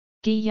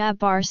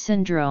Guillain-Barré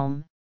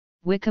syndrome,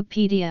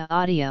 Wikipedia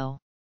audio.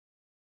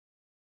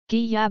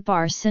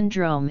 Guillain-Barré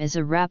syndrome is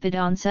a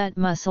rapid-onset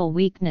muscle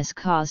weakness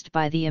caused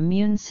by the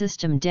immune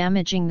system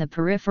damaging the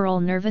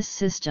peripheral nervous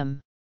system.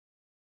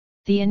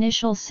 The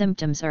initial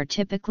symptoms are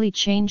typically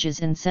changes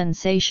in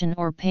sensation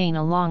or pain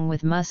along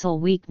with muscle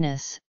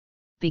weakness,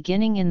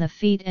 beginning in the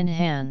feet and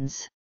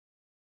hands.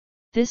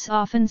 This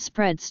often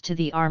spreads to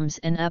the arms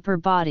and upper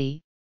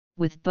body,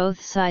 with both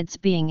sides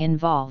being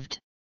involved.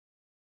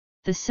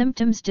 The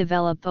symptoms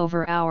develop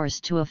over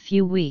hours to a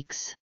few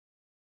weeks.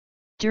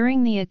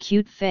 During the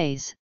acute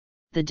phase,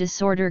 the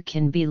disorder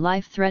can be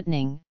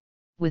life-threatening,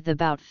 with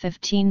about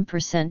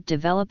 15%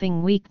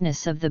 developing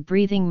weakness of the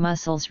breathing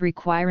muscles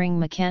requiring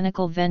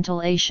mechanical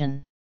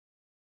ventilation.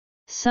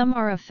 Some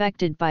are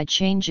affected by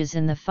changes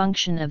in the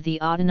function of the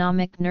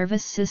autonomic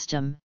nervous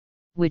system,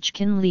 which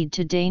can lead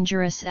to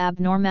dangerous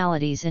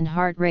abnormalities in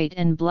heart rate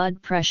and blood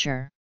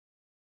pressure.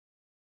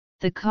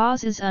 The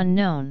cause is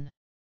unknown.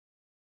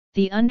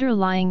 The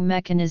underlying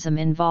mechanism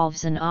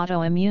involves an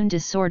autoimmune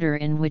disorder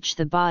in which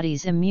the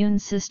body's immune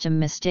system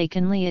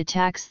mistakenly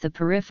attacks the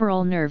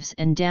peripheral nerves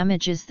and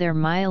damages their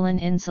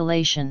myelin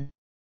insulation.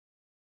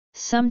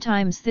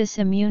 Sometimes this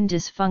immune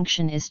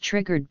dysfunction is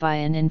triggered by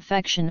an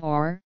infection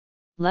or,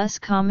 less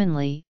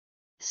commonly,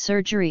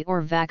 surgery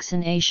or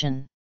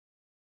vaccination.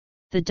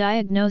 The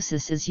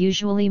diagnosis is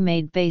usually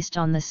made based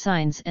on the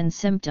signs and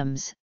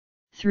symptoms,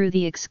 through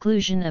the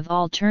exclusion of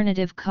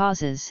alternative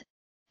causes,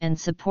 and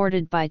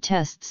supported by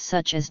tests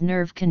such as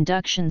nerve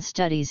conduction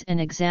studies and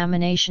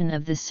examination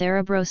of the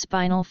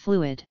cerebrospinal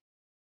fluid.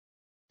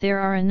 There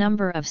are a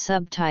number of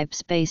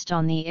subtypes based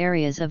on the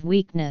areas of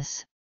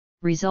weakness,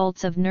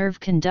 results of nerve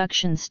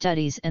conduction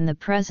studies and the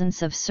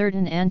presence of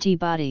certain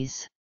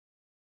antibodies.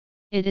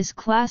 It is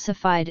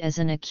classified as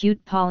an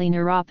acute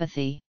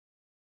polyneuropathy.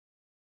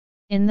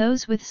 In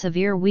those with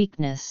severe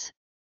weakness,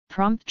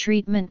 prompt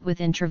treatment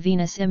with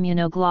intravenous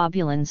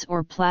immunoglobulins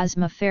or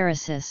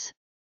plasmapheresis,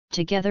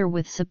 together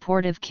with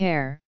supportive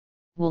care,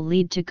 will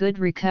lead to good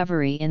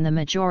recovery in the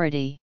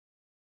majority.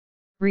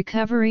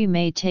 Recovery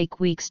may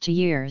take weeks to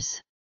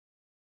years.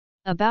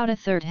 About a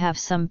third have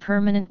some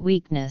permanent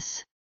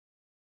weakness.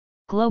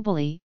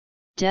 Globally,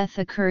 death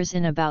occurs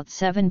in about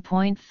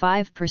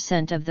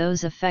 7.5% of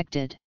those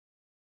affected.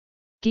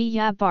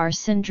 Guillain-Barré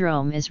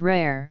syndrome is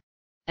rare,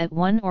 at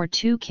 1 or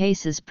 2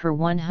 cases per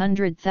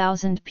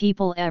 100,000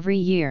 people every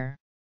year.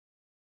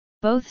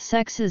 Both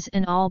sexes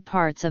in all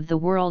parts of the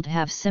world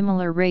have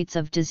similar rates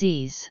of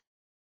disease.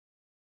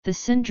 The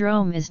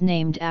syndrome is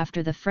named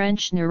after the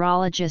French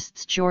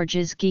neurologists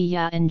Georges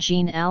Guillain and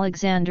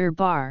Jean-Alexandre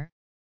Barré,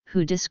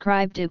 who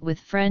described it with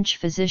French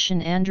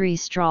physician André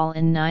Strahl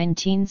in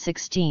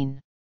 1916.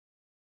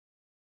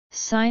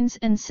 Signs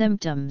and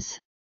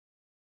symptoms.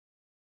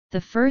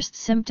 The first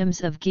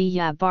symptoms of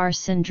Guillain-Barré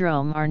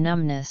syndrome are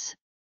numbness,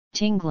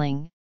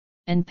 tingling,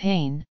 and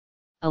pain,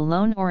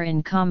 alone or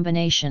in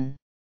combination.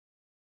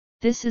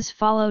 This is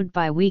followed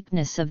by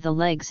weakness of the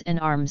legs and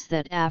arms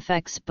that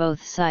affects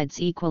both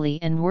sides equally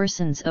and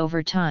worsens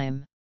over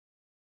time.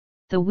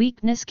 The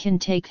weakness can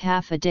take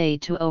half a day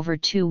to over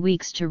 2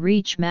 weeks to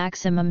reach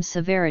maximum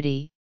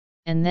severity,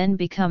 and then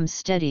becomes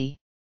steady.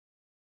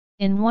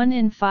 In 1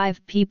 in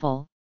 5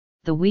 people,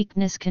 the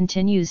weakness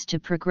continues to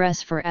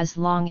progress for as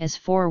long as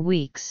 4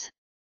 weeks.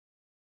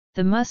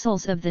 The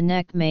muscles of the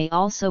neck may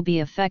also be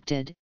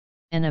affected,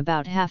 and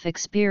about half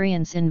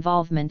experience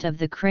involvement of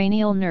the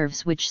cranial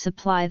nerves which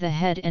supply the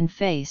head and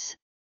face.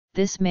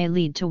 This may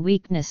lead to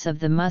weakness of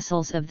the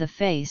muscles of the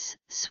face,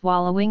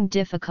 swallowing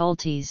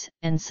difficulties,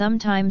 and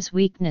sometimes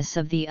weakness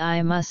of the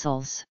eye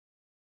muscles.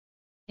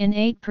 In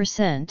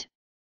 8%,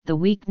 the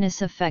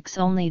weakness affects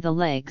only the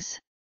legs.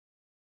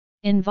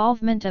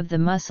 Involvement of the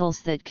muscles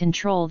that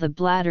control the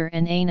bladder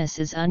and anus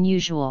is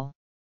unusual.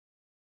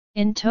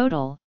 In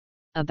total,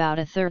 about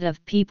a third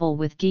of people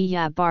with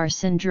Guillain-Barré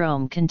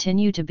syndrome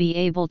continue to be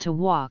able to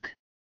walk.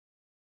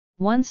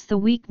 Once the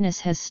weakness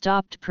has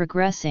stopped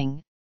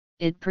progressing,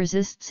 it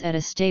persists at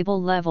a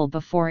stable level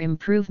before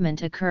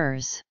improvement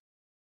occurs.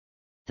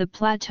 The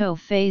plateau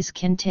phase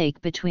can take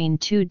between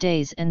 2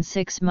 days and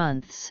 6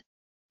 months,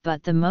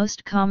 but the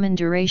most common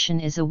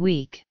duration is a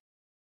week.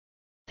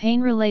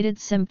 Pain-related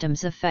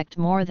symptoms affect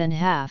more than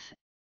half,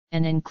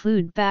 and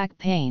include back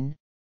pain,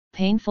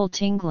 painful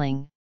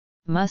tingling,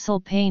 muscle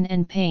pain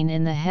and pain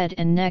in the head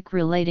and neck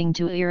relating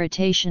to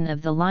irritation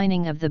of the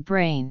lining of the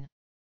brain.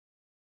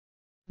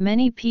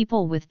 Many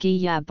people with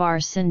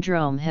Guillain-Barré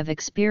syndrome have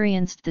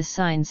experienced the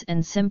signs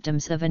and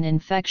symptoms of an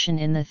infection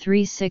in the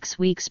 3-6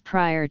 weeks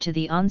prior to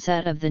the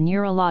onset of the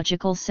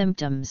neurological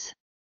symptoms.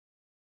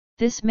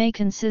 This may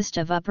consist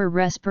of upper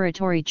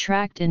respiratory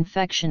tract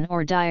infection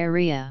or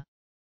diarrhea.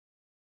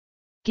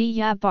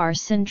 Guillain-Barré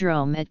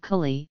syndrome at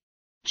Guillain,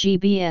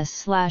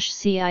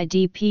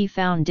 GBS/CIDP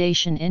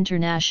Foundation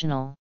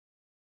International.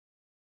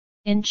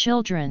 In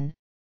children,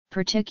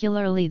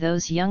 particularly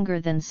those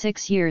younger than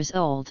 6 years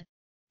old,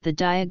 the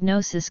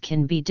diagnosis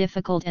can be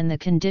difficult and the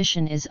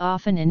condition is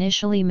often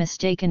initially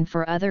mistaken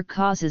for other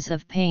causes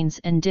of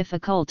pains and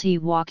difficulty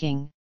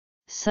walking,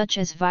 such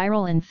as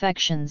viral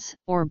infections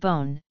or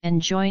bone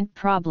and joint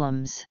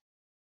problems.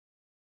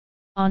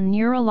 On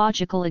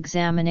neurological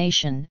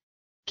examination,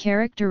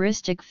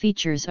 characteristic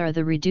features are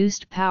the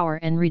reduced power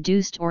and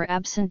reduced or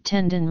absent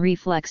tendon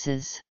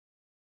reflexes.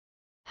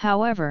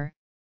 However,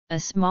 a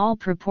small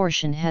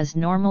proportion has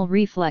normal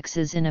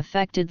reflexes in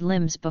affected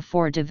limbs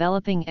before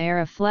developing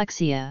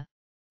areflexia,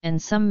 and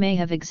some may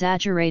have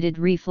exaggerated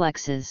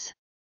reflexes.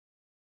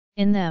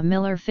 In the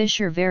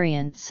Miller-Fisher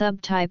variant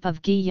subtype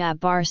of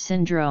Guillain-Barré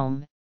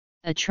syndrome,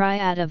 a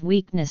triad of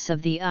weakness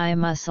of the eye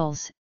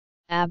muscles,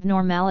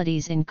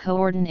 abnormalities in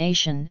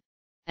coordination,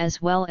 as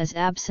well as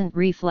absent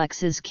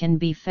reflexes can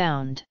be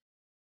found.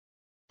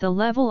 The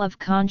level of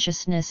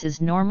consciousness is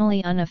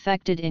normally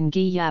unaffected in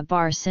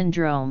Guillain-Barré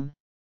syndrome,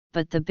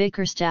 but the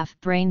Bickerstaff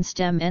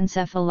brainstem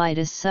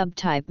encephalitis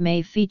subtype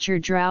may feature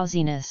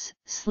drowsiness,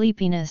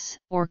 sleepiness,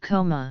 or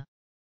coma.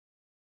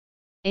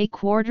 A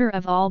quarter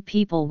of all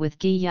people with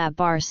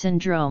Guillain-Barré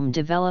syndrome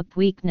develop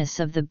weakness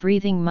of the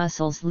breathing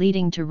muscles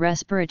leading to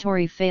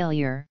respiratory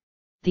failure,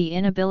 the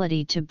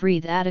inability to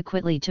breathe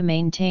adequately to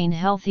maintain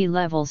healthy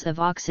levels of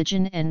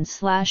oxygen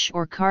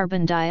and/or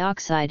carbon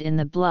dioxide in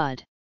the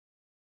blood.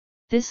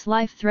 This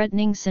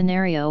life-threatening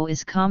scenario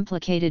is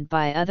complicated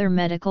by other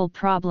medical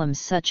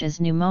problems such as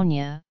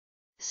pneumonia,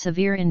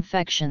 severe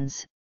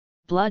infections,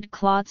 blood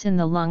clots in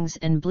the lungs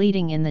and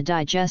bleeding in the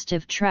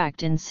digestive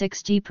tract in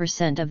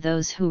 60% of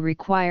those who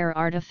require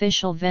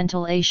artificial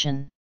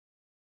ventilation.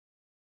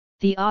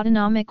 The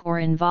autonomic or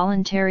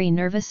involuntary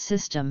nervous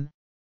system,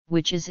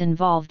 which is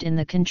involved in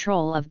the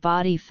control of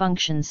body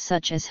functions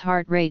such as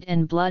heart rate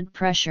and blood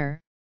pressure,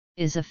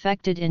 is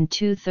affected in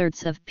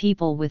 2/3 of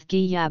people with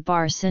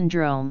Guillain-Barré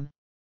syndrome,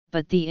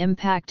 but the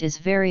impact is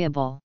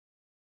variable.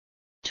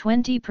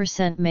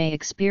 20% may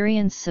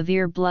experience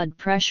severe blood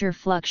pressure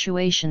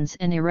fluctuations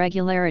and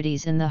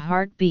irregularities in the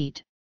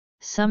heartbeat,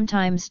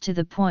 sometimes to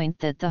the point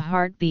that the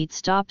heartbeat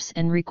stops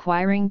and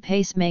requiring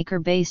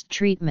pacemaker-based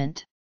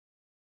treatment.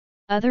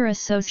 Other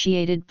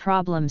associated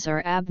problems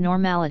are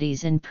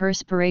abnormalities in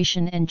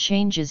perspiration and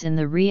changes in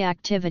the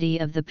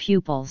reactivity of the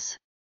pupils.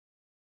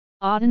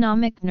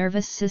 Autonomic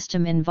nervous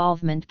system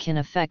involvement can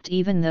affect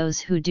even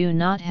those who do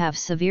not have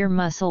severe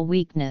muscle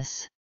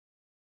weakness.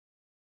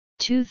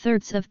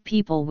 2/3 of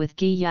people with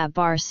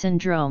Guillain-Barré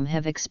syndrome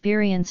have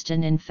experienced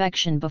an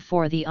infection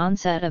before the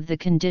onset of the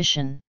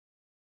condition.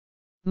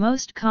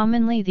 Most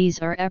commonly these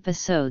are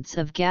episodes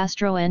of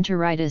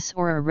gastroenteritis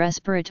or a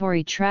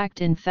respiratory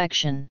tract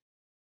infection.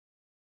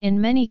 In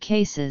many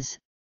cases,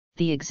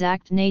 the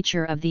exact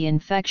nature of the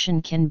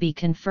infection can be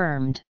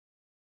confirmed.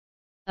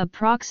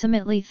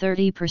 Approximately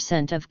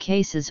 30% of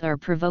cases are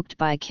provoked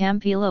by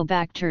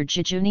Campylobacter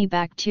jejuni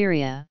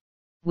bacteria,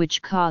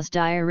 which cause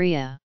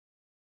diarrhea.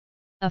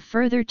 A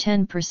further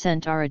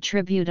 10% are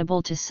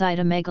attributable to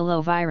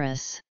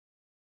cytomegalovirus.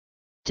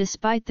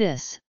 Despite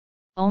this,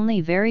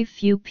 only very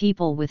few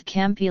people with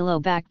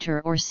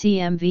Campylobacter or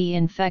CMV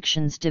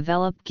infections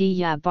develop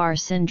Guillain-Barré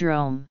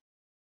syndrome.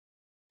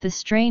 The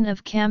strain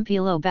of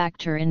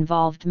Campylobacter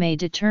involved may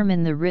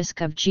determine the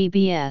risk of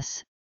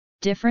GBS.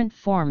 Different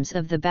forms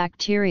of the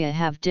bacteria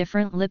have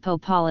different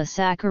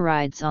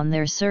lipopolysaccharides on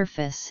their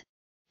surface,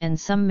 and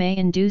some may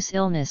induce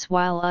illness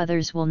while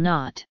others will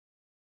not.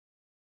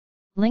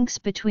 Links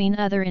between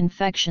other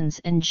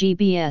infections and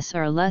GBS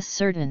are less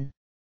certain.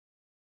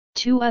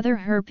 2 other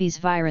herpes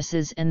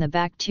viruses and the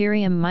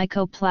bacterium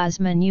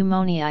Mycoplasma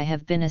pneumoniae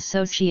have been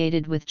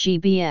associated with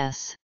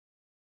GBS.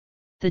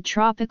 The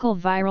tropical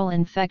viral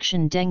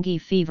infection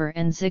dengue fever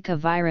and Zika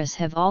virus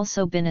have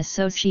also been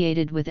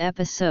associated with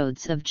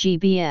episodes of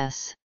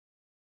GBS.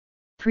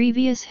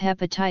 Previous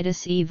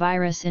hepatitis E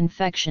virus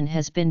infection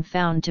has been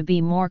found to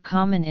be more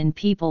common in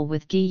people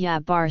with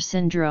Guillain-Barré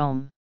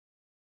syndrome.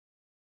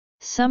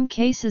 Some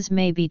cases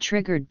may be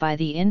triggered by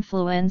the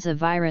influenza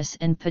virus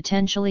and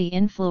potentially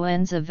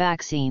influenza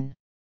vaccine.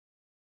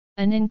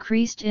 An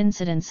increased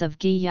incidence of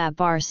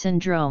Guillain-Barré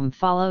syndrome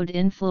followed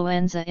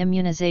influenza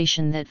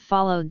immunization that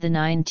followed the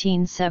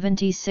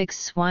 1976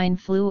 swine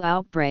flu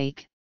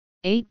outbreak.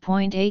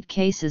 8.8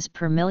 cases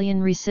per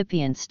million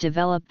recipients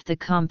developed the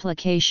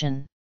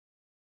complication.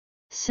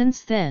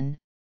 Since then,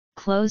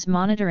 close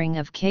monitoring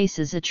of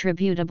cases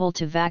attributable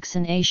to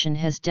vaccination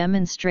has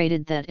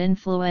demonstrated that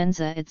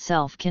influenza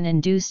itself can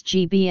induce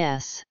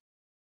GBS.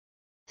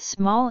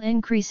 Small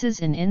increases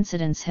in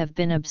incidence have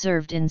been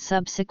observed in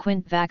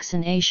subsequent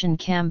vaccination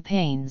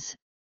campaigns,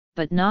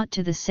 but not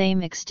to the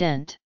same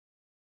extent.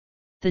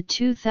 The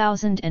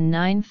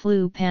 2009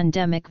 flu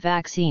pandemic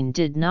vaccine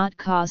did not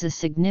cause a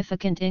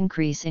significant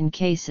increase in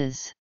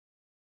cases.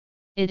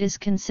 It is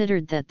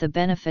considered that the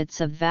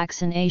benefits of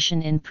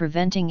vaccination in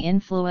preventing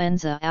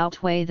influenza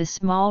outweigh the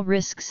small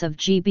risks of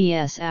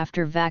GBS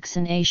after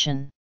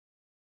vaccination.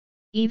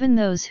 Even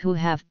those who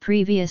have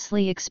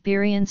previously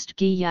experienced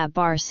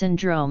Guillain-Barré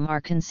syndrome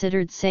are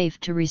considered safe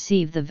to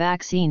receive the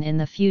vaccine in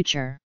the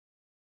future.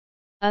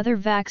 Other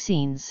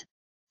vaccines,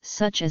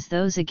 such as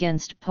those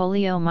against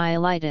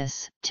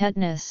poliomyelitis,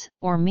 tetanus,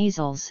 or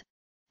measles,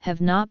 have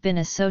not been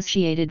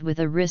associated with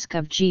a risk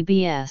of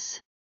GBS.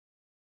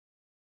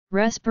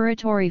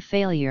 Respiratory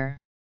failure.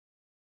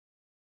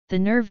 The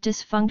nerve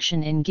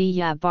dysfunction in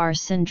Guillain-Barré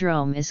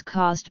syndrome is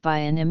caused by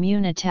an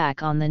immune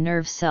attack on the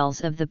nerve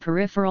cells of the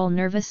peripheral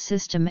nervous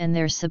system and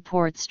their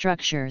support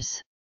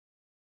structures.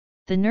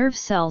 The nerve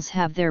cells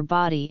have their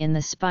body in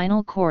the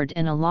spinal cord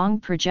and a long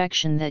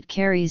projection that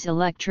carries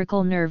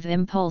electrical nerve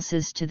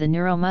impulses to the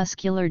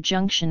neuromuscular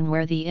junction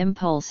where the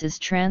impulse is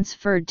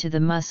transferred to the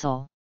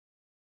muscle.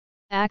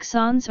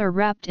 Axons are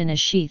wrapped in a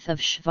sheath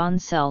of Schwann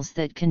cells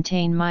that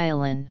contain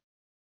myelin.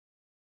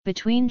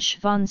 Between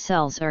Schwann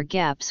cells are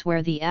gaps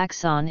where the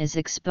axon is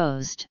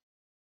exposed.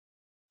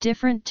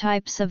 Different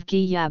types of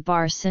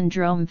Guillain-Barré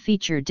syndrome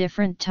feature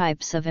different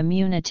types of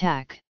immune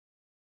attack.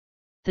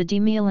 The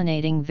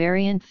demyelinating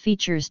variant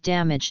features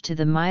damage to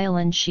the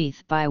myelin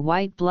sheath by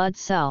white blood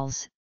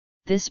cells.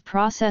 This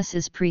process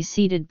is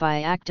preceded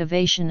by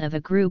activation of a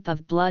group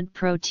of blood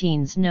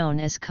proteins known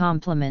as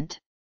complement.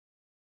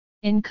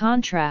 In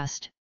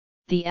contrast,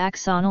 the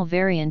axonal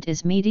variant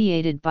is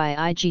mediated by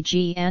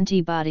IgG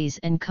antibodies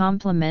and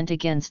complement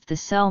against the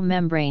cell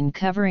membrane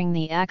covering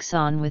the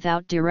axon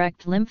without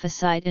direct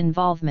lymphocyte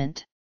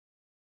involvement.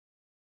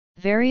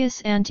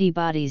 Various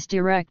antibodies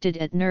directed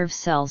at nerve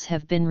cells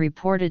have been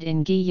reported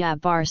in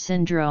Guillain-Barré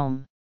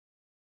syndrome.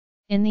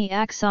 In the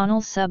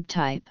axonal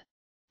subtype,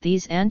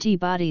 these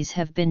antibodies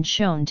have been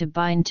shown to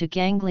bind to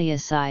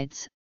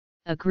gangliosides,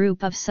 a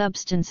group of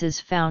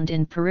substances found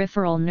in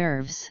peripheral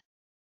nerves.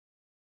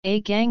 A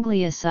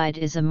ganglioside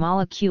is a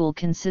molecule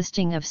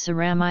consisting of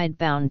ceramide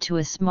bound to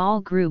a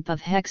small group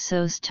of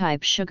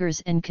hexose-type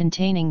sugars and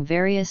containing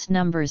various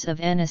numbers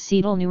of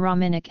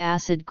N-acetylneurominic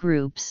acid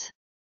groups.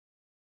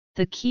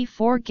 The key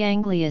four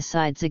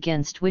gangliosides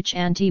against which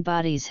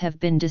antibodies have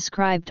been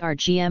described are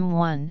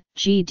GM1,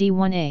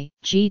 GD1A,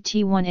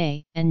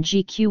 GT1A, and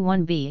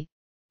GQ1B,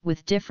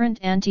 with different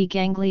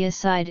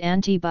antiganglioside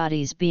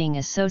antibodies being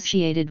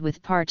associated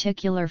with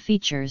particular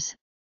features.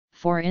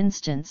 For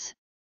instance,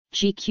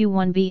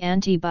 GQ1B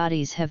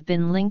antibodies have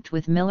been linked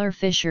with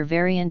Miller-Fisher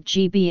variant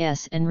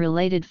GBS and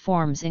related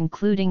forms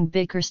including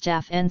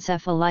Bickerstaff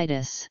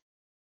encephalitis.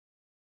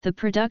 The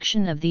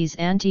production of these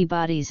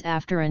antibodies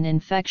after an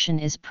infection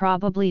is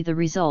probably the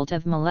result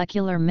of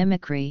molecular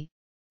mimicry,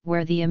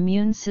 where the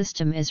immune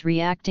system is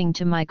reacting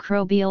to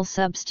microbial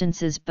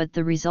substances but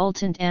the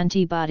resultant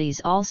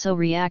antibodies also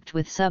react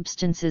with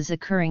substances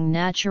occurring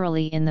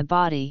naturally in the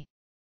body.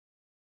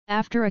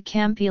 After a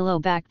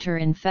Campylobacter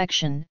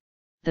infection,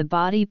 the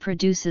body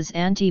produces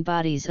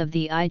antibodies of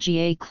the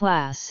IgA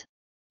class.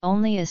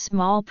 Only a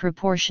small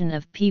proportion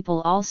of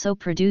people also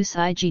produce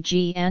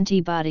IgG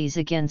antibodies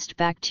against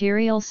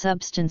bacterial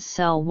substance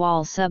cell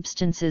wall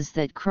substances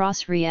that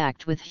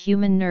cross-react with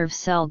human nerve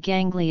cell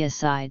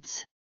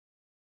gangliosides.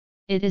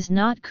 It is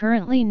not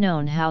currently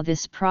known how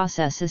this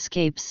process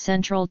escapes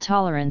central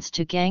tolerance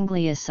to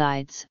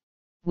gangliosides,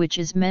 which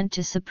is meant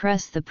to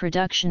suppress the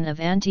production of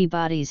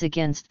antibodies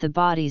against the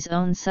body's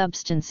own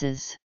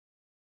substances.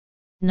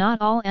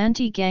 Not all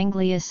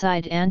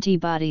antiganglioside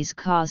antibodies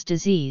cause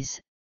disease,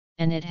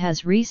 and it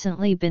has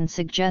recently been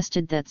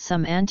suggested that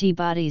some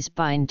antibodies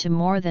bind to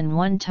more than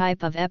one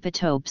type of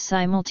epitope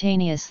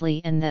simultaneously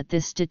and that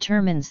this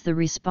determines the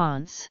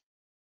response.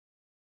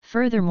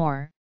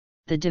 Furthermore,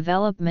 the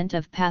development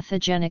of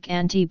pathogenic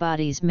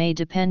antibodies may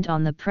depend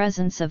on the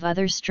presence of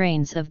other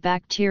strains of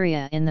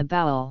bacteria in the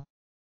bowel.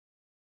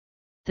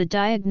 The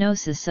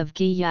diagnosis of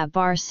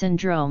Guillain-Barré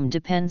syndrome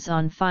depends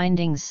on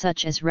findings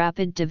such as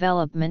rapid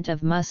development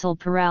of muscle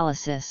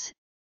paralysis,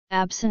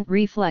 absent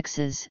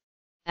reflexes,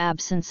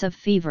 absence of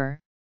fever,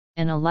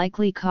 and a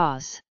likely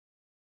cause.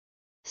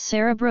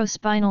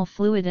 Cerebrospinal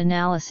fluid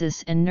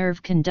analysis and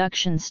nerve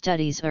conduction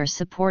studies are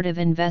supportive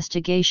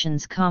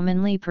investigations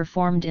commonly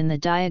performed in the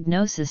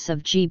diagnosis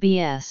of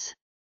GBS.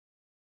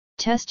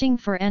 Testing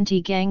for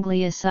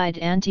antiganglioside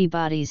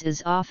antibodies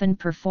is often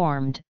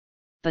performed,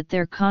 but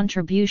their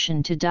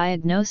contribution to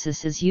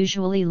diagnosis is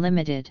usually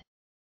limited.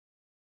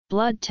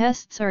 Blood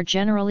tests are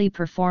generally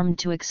performed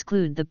to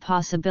exclude the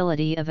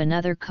possibility of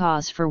another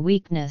cause for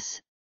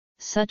weakness,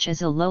 such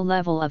as a low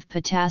level of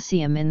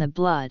potassium in the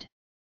blood.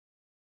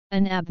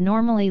 An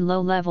abnormally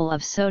low level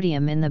of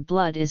sodium in the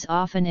blood is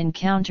often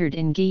encountered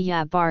in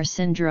Guillain-Barré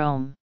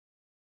syndrome.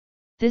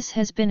 This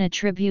has been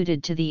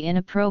attributed to the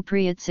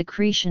inappropriate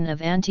secretion of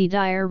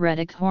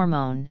antidiuretic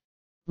hormone,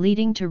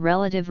 leading to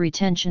relative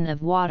retention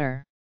of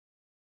water.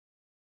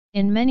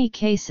 In many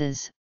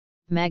cases,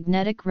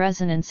 magnetic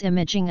resonance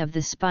imaging of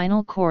the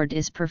spinal cord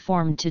is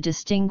performed to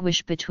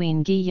distinguish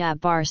between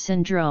Guillain-Barré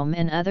syndrome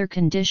and other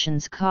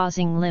conditions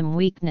causing limb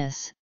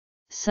weakness,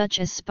 such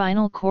as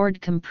spinal cord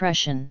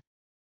compression.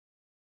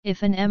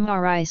 If an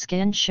MRI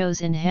scan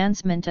shows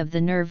enhancement of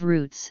the nerve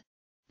roots,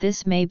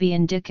 this may be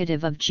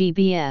indicative of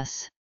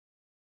GBS.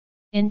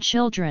 In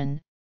children,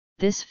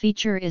 this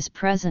feature is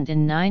present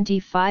in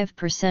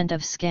 95%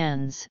 of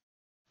scans,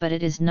 but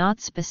it is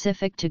not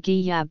specific to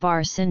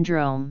Guillain-Barré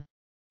syndrome,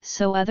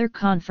 so other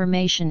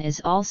confirmation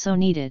is also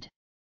needed.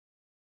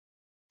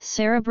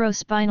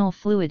 Cerebrospinal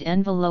fluid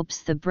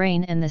envelopes the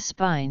brain and the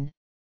spine,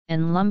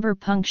 and lumbar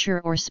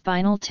puncture or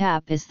spinal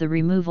tap is the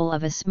removal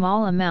of a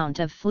small amount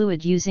of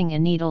fluid using a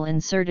needle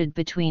inserted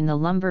between the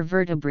lumbar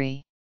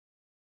vertebrae.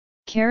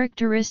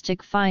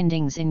 Characteristic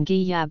findings in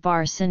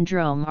Guillain-Barré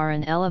syndrome are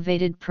an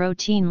elevated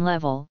protein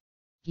level,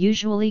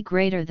 usually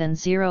greater than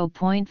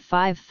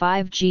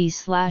 0.55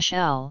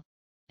 g/L,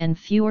 and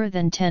fewer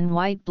than 10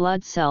 white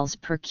blood cells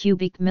per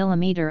cubic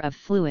millimeter of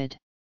fluid.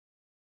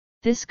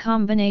 This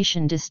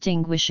combination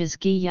distinguishes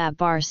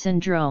Guillain-Barré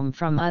syndrome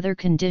from other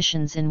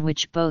conditions in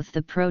which both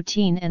the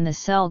protein and the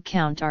cell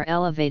count are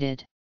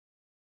elevated.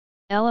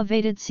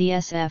 Elevated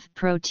CSF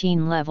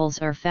protein levels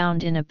are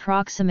found in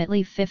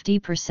approximately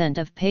 50%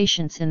 of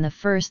patients in the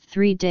first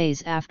 3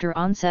 days after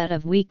onset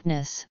of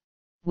weakness,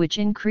 which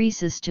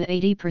increases to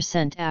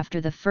 80% after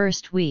the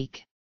first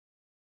week.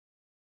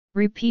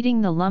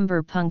 Repeating the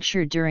lumbar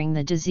puncture during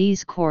the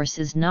disease course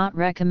is not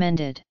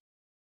recommended.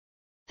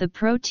 The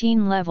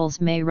protein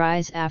levels may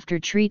rise after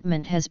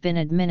treatment has been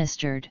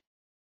administered.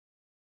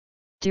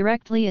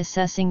 Directly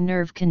assessing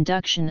nerve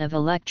conduction of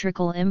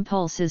electrical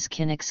impulses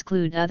can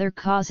exclude other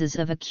causes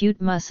of acute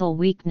muscle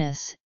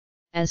weakness,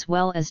 as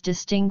well as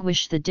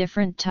distinguish the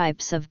different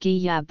types of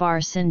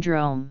Guillain-Barré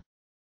syndrome.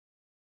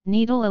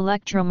 Needle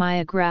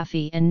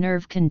electromyography and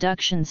nerve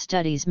conduction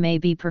studies may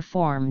be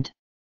performed.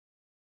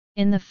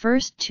 In the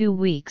first 2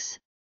 weeks,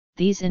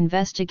 these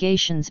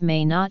investigations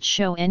may not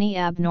show any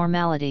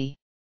abnormality.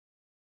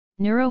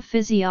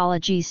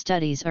 Neurophysiology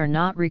studies are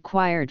not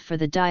required for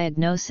the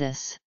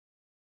diagnosis.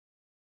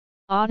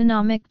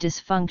 Autonomic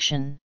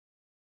dysfunction.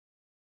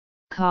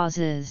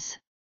 Causes.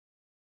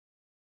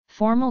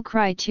 Formal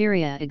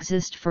criteria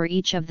exist for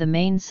each of the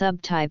main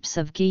subtypes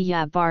of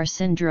Guillain-Barré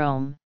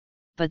syndrome,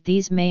 but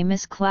these may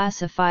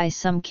misclassify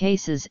some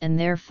cases and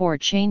therefore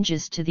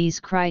changes to these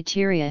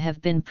criteria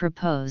have been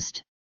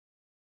proposed.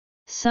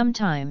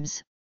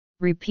 Sometimes,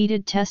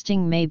 repeated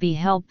testing may be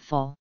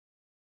helpful.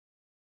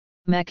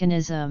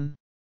 Mechanism.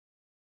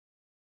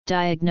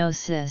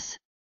 Diagnosis.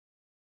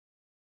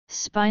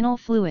 Spinal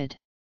fluid.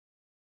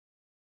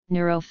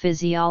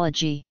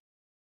 Neurophysiology.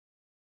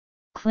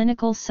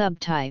 Clinical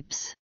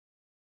subtypes.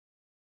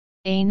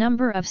 A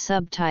number of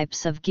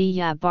subtypes of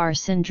Guillain-Barré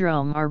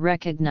syndrome are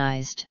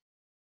recognized.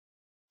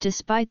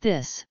 Despite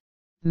this,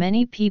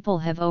 many people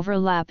have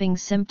overlapping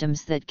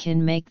symptoms that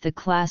can make the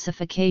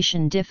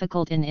classification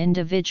difficult in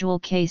individual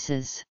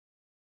cases.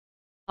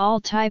 All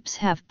types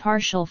have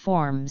partial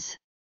forms.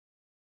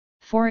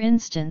 For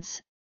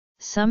instance,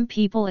 some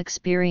people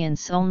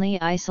experience only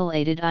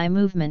isolated eye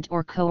movement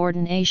or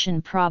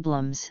coordination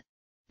problems.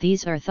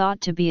 These are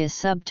thought to be a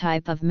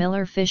subtype of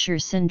Miller-Fisher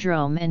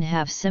syndrome and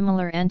have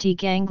similar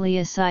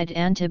antiganglioside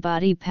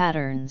antibody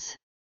patterns.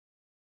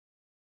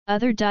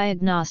 Other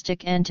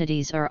diagnostic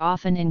entities are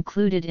often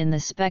included in the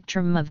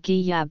spectrum of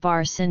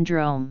Guillain-Barré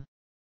syndrome.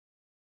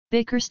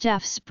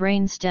 Bickerstaff's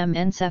brainstem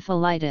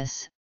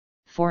encephalitis,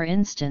 for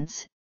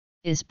instance,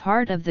 is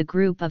part of the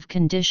group of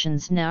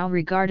conditions now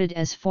regarded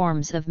as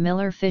forms of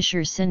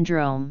Miller-Fisher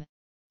syndrome,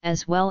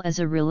 as well as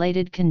a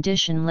related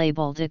condition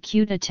labeled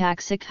acute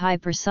ataxic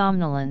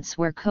hypersomnolence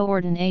where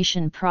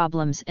coordination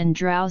problems and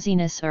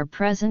drowsiness are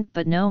present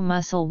but no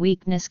muscle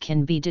weakness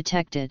can be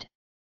detected.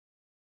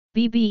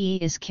 BBE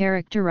is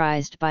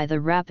characterized by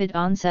the rapid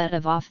onset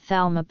of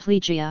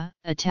ophthalmoplegia,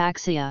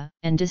 ataxia,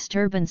 and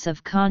disturbance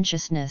of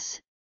consciousness,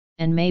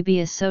 and may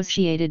be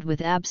associated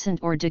with absent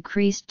or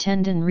decreased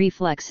tendon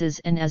reflexes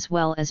and as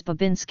well as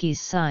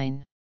Babinski's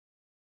sign.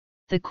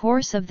 The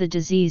course of the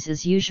disease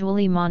is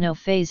usually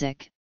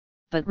monophasic,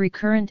 but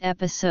recurrent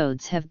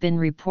episodes have been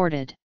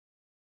reported.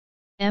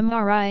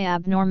 MRI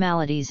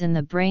abnormalities in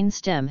the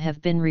brainstem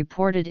have been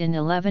reported in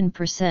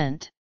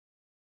 11%.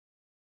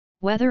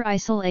 Whether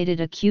isolated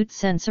acute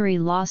sensory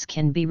loss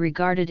can be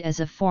regarded as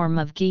a form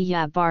of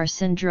Guillain-Barré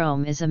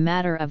syndrome is a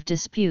matter of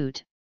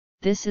dispute.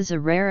 This is a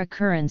rare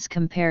occurrence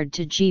compared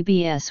to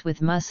GBS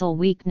with muscle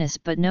weakness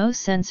but no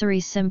sensory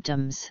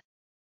symptoms.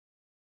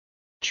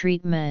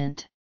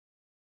 Treatment.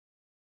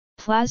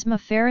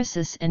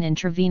 Plasmapheresis and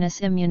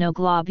intravenous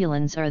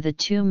immunoglobulins are the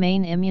two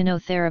main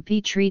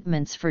immunotherapy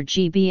treatments for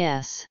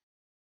GBS.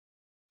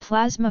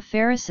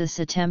 Plasmapheresis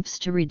attempts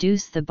to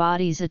reduce the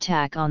body's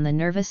attack on the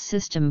nervous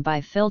system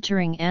by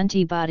filtering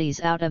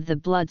antibodies out of the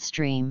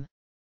bloodstream.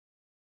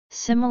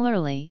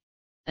 Similarly,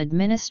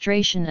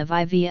 administration of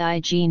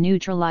IVIG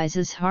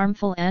neutralizes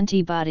harmful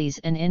antibodies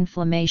and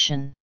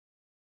inflammation.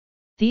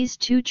 These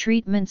two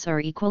treatments are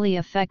equally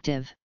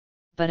effective,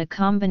 but a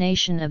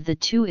combination of the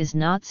two is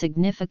not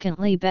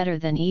significantly better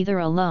than either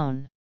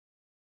alone.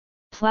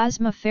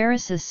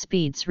 Plasmapheresis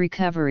speeds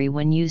recovery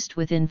when used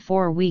within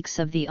 4 weeks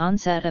of the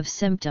onset of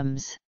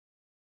symptoms.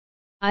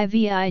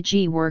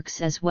 IVIG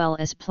works as well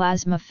as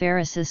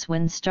plasmapheresis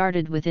when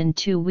started within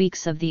 2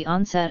 weeks of the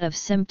onset of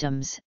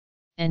symptoms,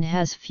 and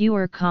has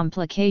fewer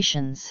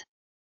complications.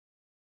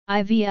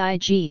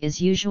 IVIG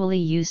is usually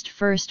used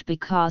first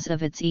because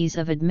of its ease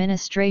of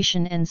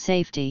administration and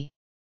safety.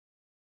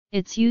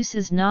 Its use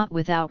is not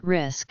without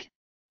risk.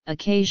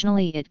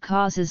 Occasionally it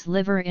causes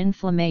liver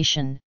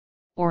inflammation,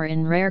 or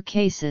in rare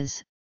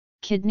cases,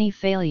 kidney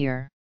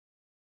failure.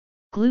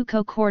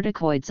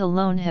 Glucocorticoids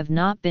alone have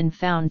not been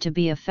found to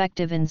be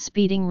effective in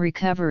speeding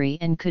recovery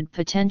and could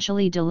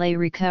potentially delay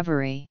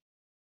recovery.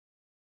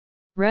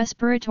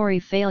 Respiratory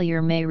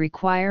failure may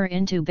require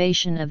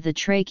intubation of the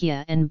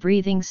trachea and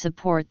breathing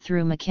support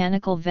through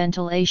mechanical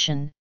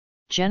ventilation,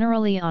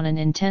 generally on an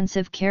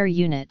intensive care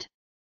unit.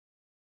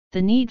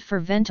 The need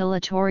for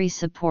ventilatory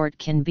support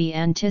can be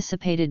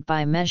anticipated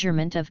by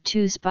measurement of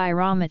two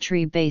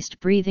spirometry-based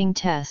breathing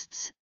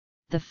tests,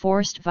 the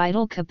forced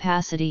vital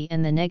capacity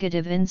and the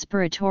negative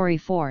inspiratory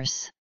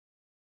force.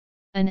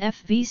 An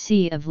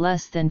FVC of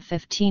less than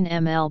 15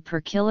 ml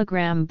per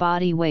kilogram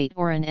body weight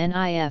or an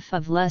NIF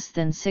of less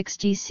than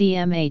 60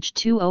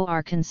 cmH2O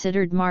are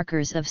considered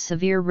markers of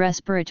severe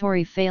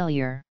respiratory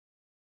failure.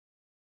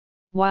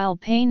 While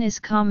pain is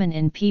common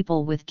in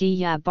people with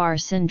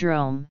Guillain-Barré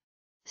syndrome,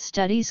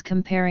 studies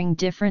comparing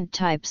different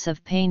types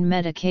of pain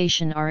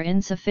medication are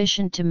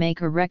insufficient to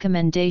make a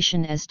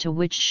recommendation as to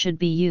which should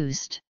be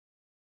used.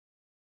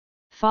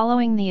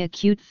 Following the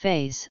acute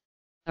phase,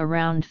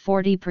 around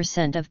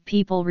 40% of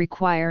people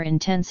require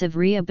intensive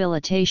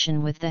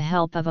rehabilitation with the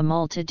help of a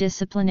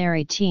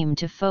multidisciplinary team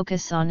to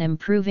focus on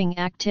improving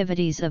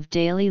activities of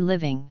daily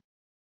living.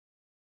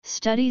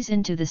 Studies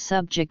into the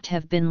subject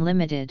have been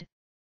limited,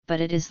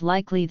 but it is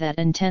likely that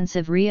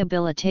intensive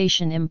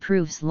rehabilitation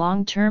improves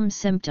long-term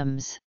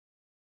symptoms.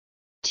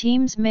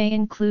 Teams may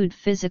include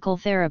physical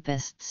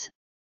therapists,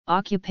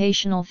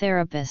 occupational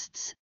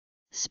therapists,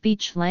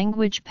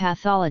 speech-language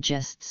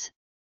pathologists,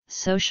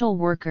 social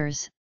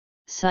workers,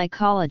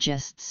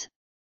 psychologists,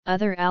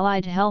 other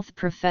allied health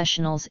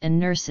professionals and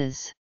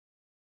nurses.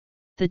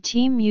 The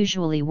team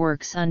usually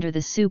works under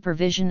the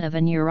supervision of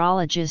a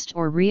neurologist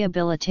or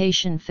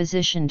rehabilitation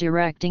physician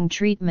directing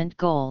treatment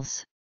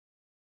goals.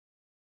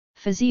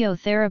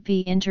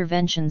 Physiotherapy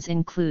interventions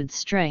include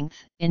strength,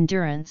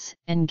 endurance,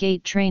 and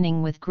gait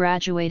training with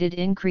graduated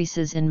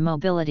increases in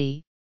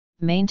mobility,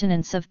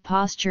 maintenance of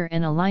posture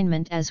and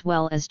alignment as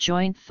well as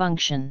joint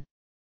function.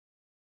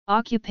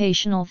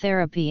 Occupational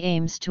therapy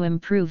aims to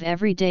improve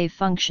everyday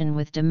function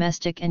with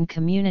domestic and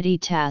community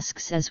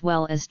tasks as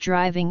well as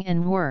driving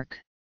and work.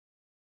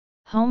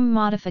 Home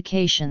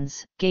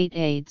modifications, gait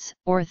aids,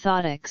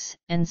 orthotics,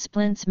 and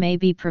splints may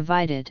be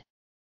provided.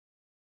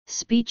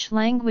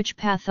 Speech-language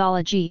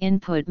pathology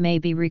input may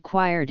be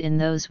required in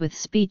those with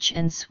speech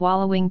and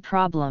swallowing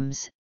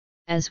problems,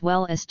 as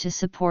well as to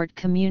support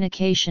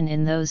communication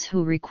in those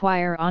who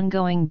require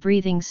ongoing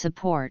breathing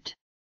support.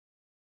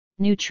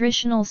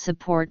 Nutritional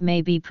support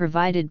may be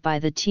provided by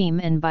the team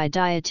and by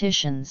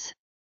dietitians.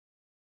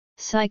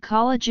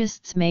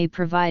 Psychologists may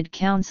provide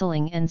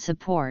counseling and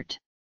support.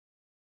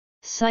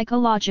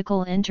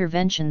 Psychological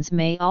interventions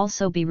may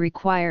also be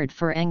required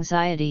for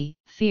anxiety,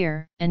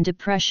 fear, and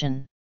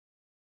depression.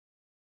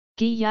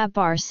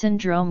 Guillain-Barré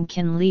syndrome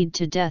can lead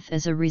to death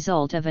as a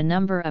result of a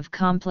number of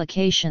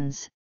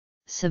complications,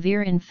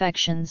 severe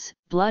infections,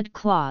 blood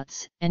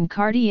clots, and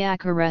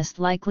cardiac arrest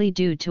likely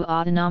due to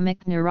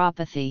autonomic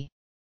neuropathy.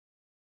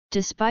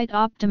 Despite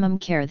optimum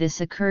care,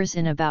 this occurs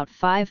in about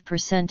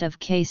 5% of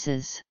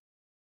cases.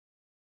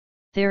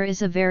 There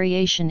is a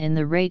variation in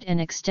the rate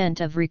and extent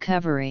of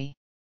recovery.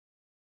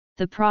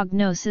 The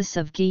prognosis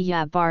of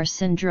Guillain-Barré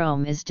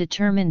syndrome is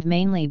determined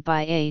mainly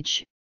by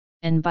age,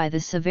 and by the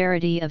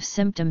severity of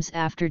symptoms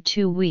after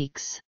 2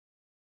 weeks.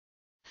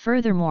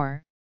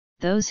 Furthermore,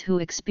 those who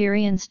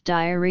experienced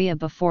diarrhea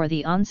before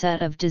the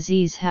onset of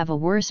disease have a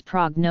worse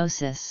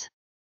prognosis.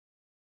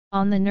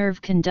 On the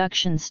nerve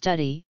conduction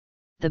study,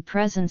 the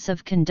presence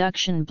of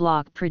conduction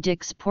block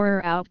predicts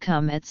poorer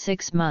outcome at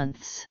 6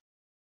 months.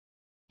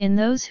 In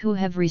those who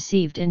have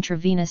received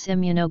intravenous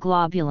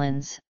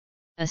immunoglobulins,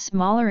 a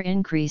smaller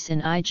increase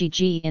in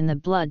IgG in the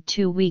blood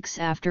 2 weeks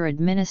after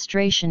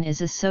administration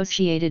is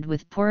associated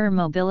with poorer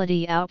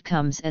mobility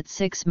outcomes at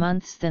 6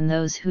 months than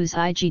those whose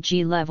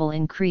IgG level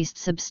increased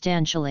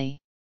substantially.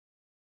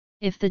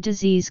 If the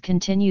disease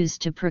continues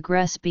to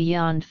progress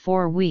beyond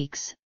 4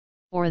 weeks,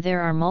 or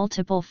there are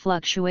multiple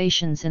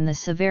fluctuations in the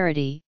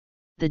severity,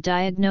 the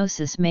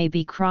diagnosis may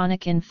be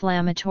chronic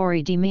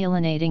inflammatory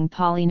demyelinating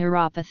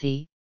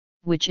polyneuropathy,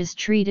 which is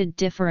treated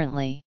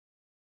differently.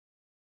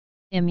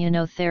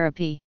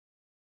 Immunotherapy.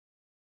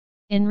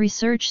 In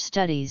research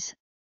studies,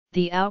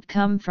 the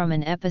outcome from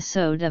an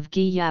episode of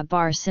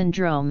Guillain-Barré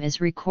syndrome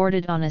is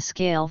recorded on a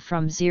scale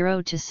from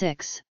 0 to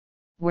 6,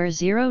 where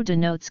 0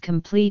 denotes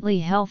completely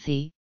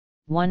healthy,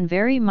 1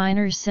 very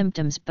minor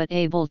symptoms but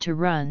able to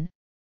run,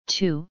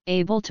 2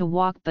 able to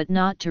walk but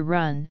not to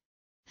run,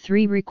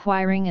 3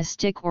 requiring a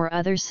stick or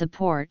other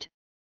support,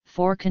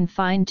 4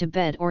 confined to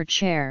bed or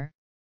chair,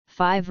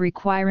 5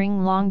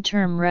 requiring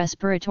long-term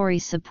respiratory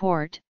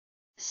support,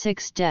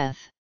 6 death.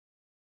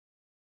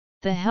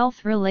 The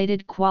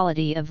health-related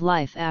quality of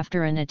life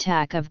after an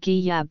attack of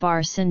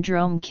Guillain-Barré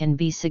syndrome can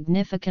be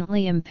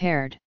significantly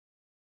impaired.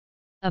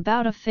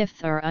 About a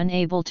fifth are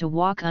unable to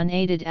walk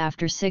unaided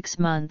after 6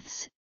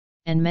 months,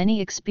 and many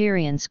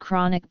experience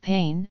chronic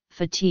pain,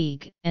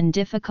 fatigue, and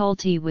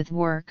difficulty with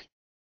work,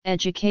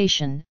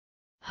 education,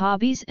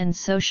 hobbies and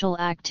social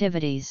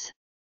activities.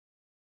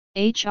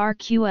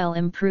 HRQL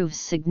improves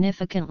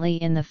significantly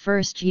in the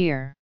first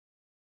year.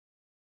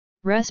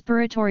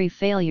 Respiratory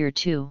failure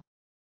 2.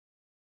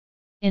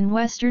 In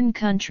Western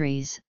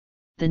countries,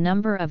 the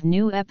number of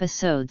new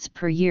episodes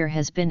per year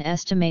has been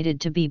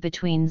estimated to be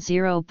between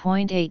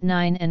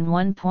 0.89 and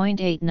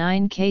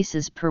 1.89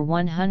 cases per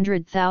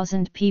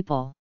 100,000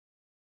 people.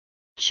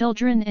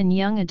 Children and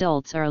young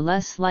adults are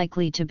less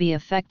likely to be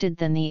affected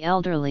than the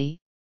elderly.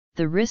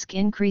 The risk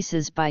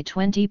increases by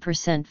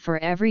 20% for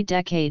every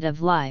decade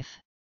of life.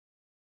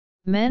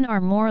 Men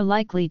are more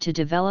likely to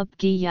develop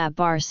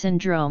Guillain-Barré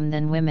syndrome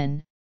than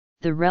women.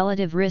 The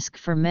relative risk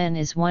for men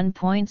is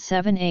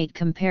 1.78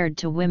 compared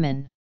to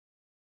women.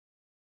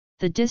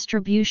 The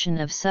distribution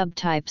of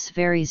subtypes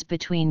varies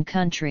between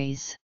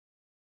countries.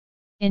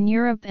 In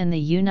Europe and the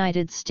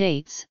United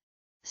States,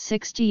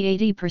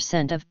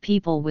 60–80% of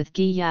people with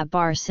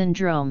Guillain-Barré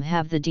syndrome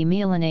have the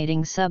demyelinating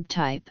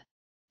subtype,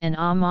 and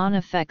Oman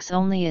affects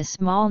only a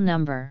small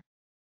number.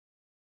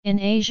 In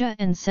Asia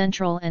and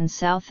Central and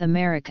South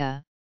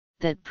America,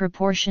 that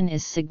proportion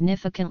is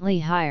significantly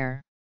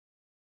higher.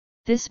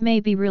 This may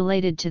be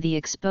related to the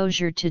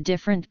exposure to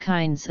different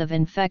kinds of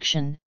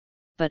infection,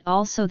 but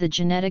also the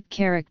genetic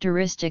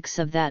characteristics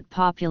of that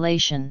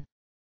population.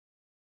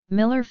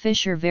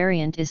 Miller-Fisher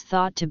variant is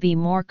thought to be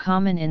more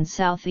common in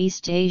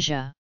Southeast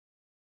Asia.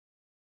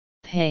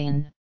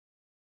 Pain.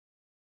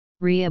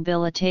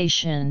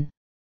 Rehabilitation.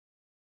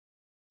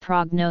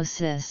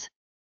 Prognosis.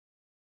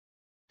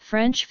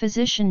 French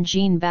physician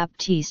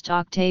Jean-Baptiste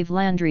Octave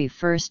Landry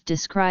first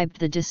described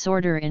the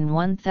disorder in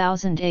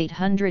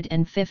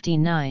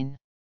 1859.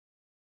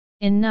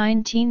 In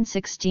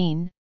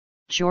 1916,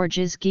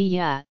 Georges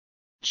Guillat,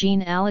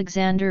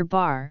 Jean-Alexandre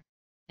Barré,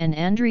 and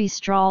André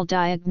Strahl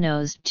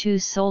diagnosed 2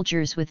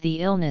 soldiers with the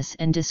illness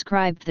and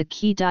described the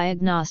key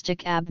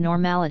diagnostic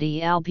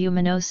abnormality: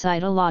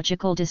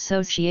 albuminocytological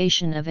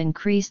dissociation of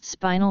increased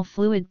spinal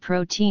fluid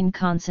protein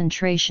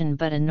concentration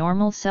but a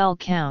normal cell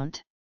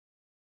count.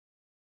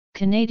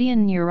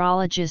 Canadian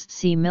neurologist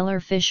C.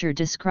 Miller-Fisher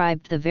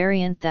described the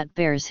variant that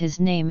bears his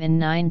name in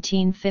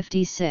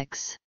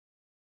 1956.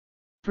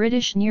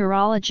 British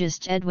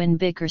neurologist Edwin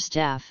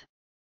Bickerstaff,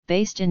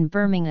 based in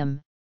Birmingham,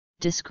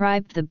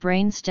 described the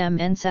brainstem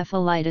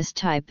encephalitis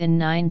type in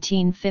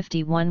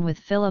 1951 with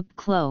Philip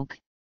Cloak,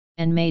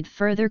 and made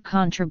further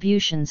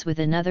contributions with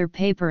another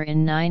paper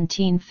in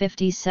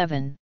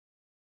 1957.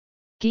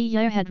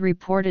 Guillet had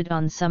reported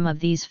on some of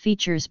these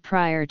features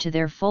prior to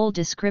their full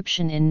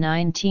description in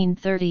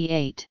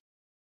 1938.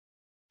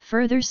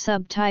 Further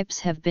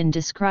subtypes have been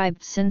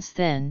described since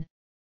then,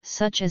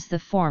 such as the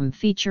form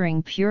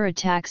featuring pure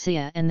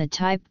ataxia and the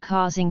type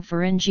causing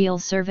pharyngeal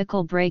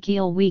cervical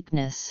brachial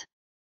weakness.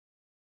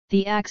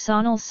 The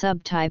axonal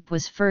subtype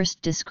was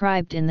first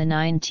described in the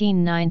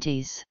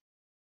 1990s.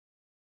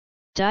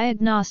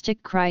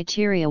 Diagnostic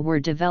criteria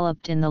were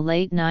developed in the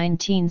late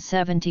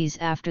 1970s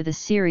after the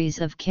series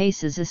of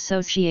cases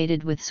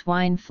associated with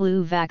swine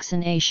flu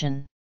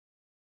vaccination.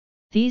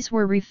 These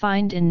were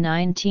refined in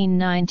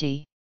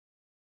 1990.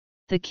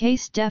 The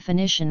case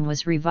definition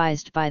was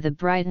revised by the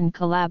Brighton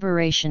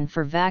Collaboration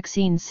for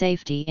Vaccine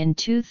Safety in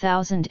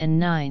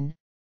 2009,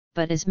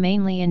 but is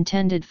mainly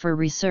intended for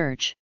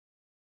research.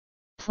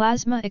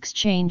 Plasma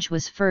exchange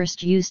was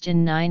first used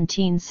in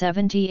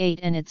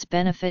 1978 and its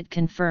benefit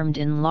confirmed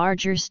in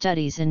larger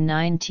studies in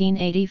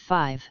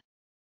 1985.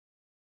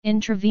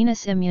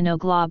 Intravenous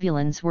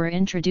immunoglobulins were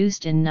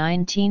introduced in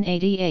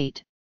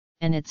 1988,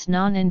 and its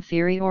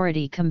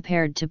non-inferiority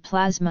compared to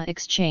plasma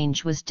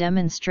exchange was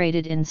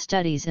demonstrated in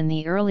studies in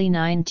the early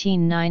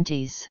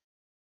 1990s.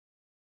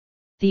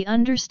 The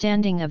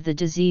understanding of the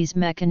disease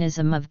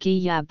mechanism of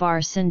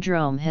Guillain-Barré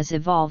syndrome has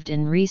evolved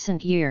in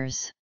recent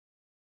years.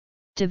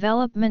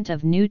 Development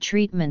of new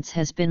treatments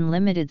has been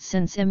limited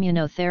since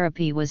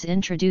immunotherapy was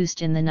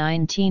introduced in the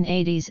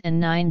 1980s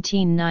and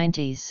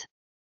 1990s.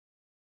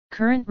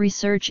 Current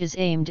research is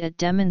aimed at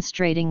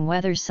demonstrating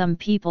whether some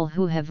people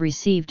who have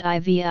received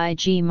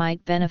IVIG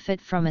might benefit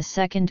from a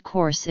second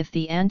course if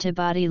the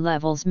antibody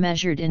levels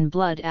measured in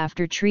blood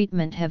after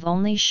treatment have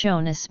only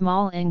shown a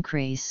small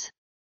increase.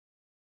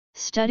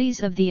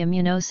 Studies of the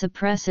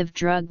immunosuppressive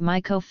drug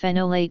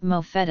mycophenolate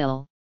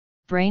mofetil,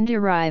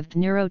 brain-derived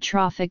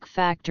neurotrophic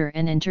factor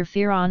and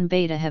interferon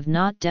beta have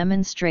not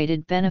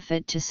demonstrated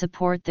benefit to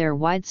support their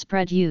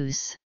widespread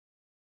use.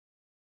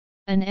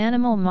 An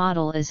animal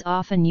model is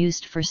often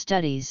used for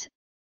studies,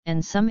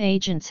 and some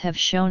agents have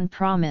shown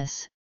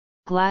promise: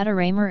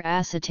 glatiramer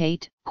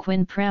acetate,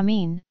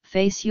 quinpramine,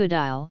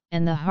 fasudil,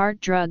 and the heart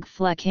drug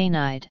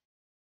flecainide.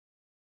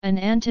 An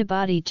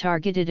antibody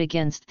targeted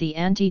against the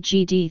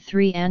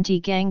anti-GD3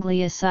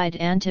 antiganglioside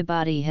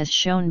antibody has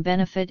shown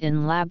benefit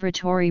in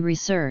laboratory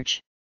research.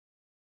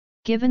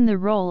 Given the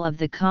role of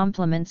the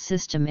complement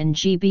system in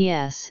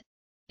GBS,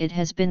 it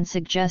has been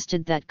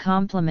suggested that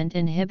complement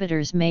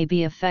inhibitors may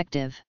be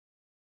effective.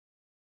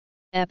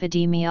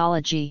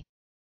 Epidemiology.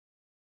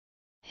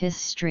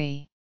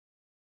 History.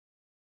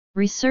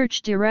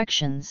 Research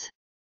directions.